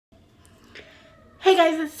Hey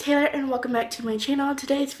guys, it's Taylor and welcome back to my channel.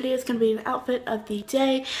 Today's video is going to be an outfit of the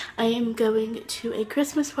day. I am going to a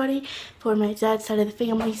Christmas party for my dad's side of the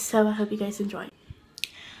family, so I hope you guys enjoy.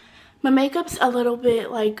 My makeup's a little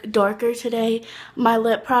bit darker today. My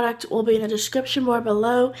lip product will be in the description bar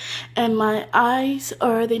below, and my eyes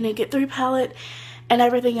are the Naked 3 palette, and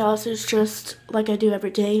everything else is just like I do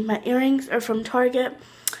every day. My earrings are from Target.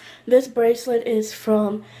 This bracelet is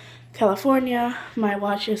from California. My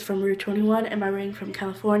watch is from Route 21 and my ring from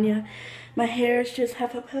California. My hair is just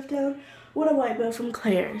half up, half down with a white bow from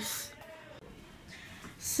Claire's.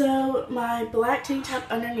 So my black tank top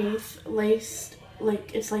underneath, laced,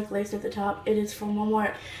 it's laced at the top. It is from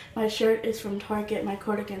Walmart. My shirt is from Target. My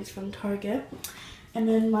cardigan's from Target. And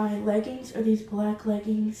then my leggings are these black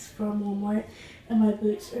leggings from Walmart. And my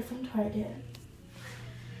boots are from Target.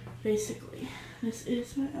 Basically, this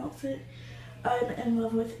is my outfit. I'm in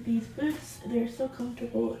love with these boots. They're so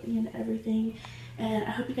comfortable and everything. And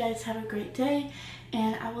I hope you guys have a great day.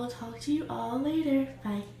 And I will talk to you all later.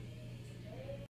 Bye.